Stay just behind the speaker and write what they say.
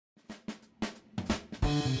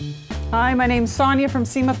Hi, my name's Sonia from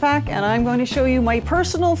CIMAPAC, and I'm going to show you my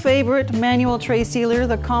personal favorite manual tray sealer,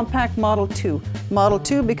 the Compact Model 2. Model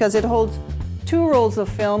 2 because it holds 2 rolls of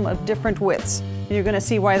film of different widths. And you're going to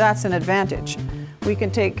see why that's an advantage. We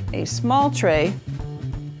can take a small tray,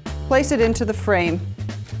 place it into the frame,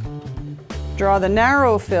 draw the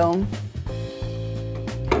narrow film,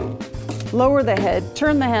 lower the head,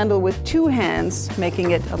 turn the handle with 2 hands,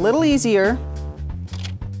 making it a little easier.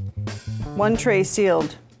 1 tray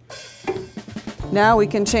sealed. Now we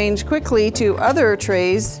can change quickly to other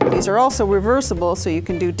trays. These are also reversible, so you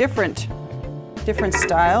can do different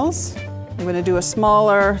styles. I'm going to do a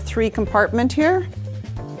smaller 3 compartment here.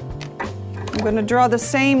 I'm going to draw the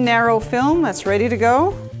same narrow film that's ready to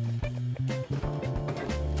go.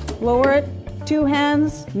 Lower it, 2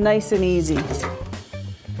 hands, nice and easy.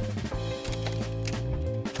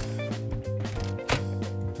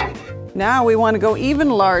 Now we want to go even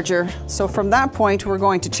larger, so from that point we're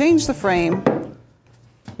going to change the frame.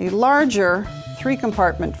 A larger 3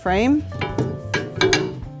 compartment frame.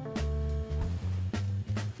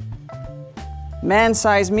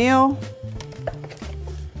 Man-sized meal.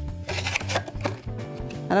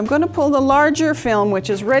 And I'm going to pull the larger film, which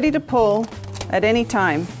is ready to pull at any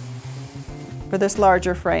time for this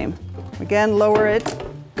larger frame. Again, lower it,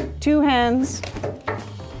 2 hands,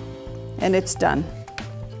 and it's done.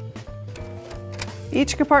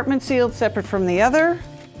 Each compartment sealed separate from the other.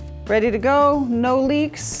 Ready to go, no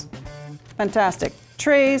leaks. Fantastic.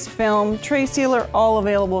 Trays, film, tray sealer, all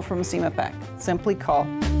available from CIMAPAC. Simply call.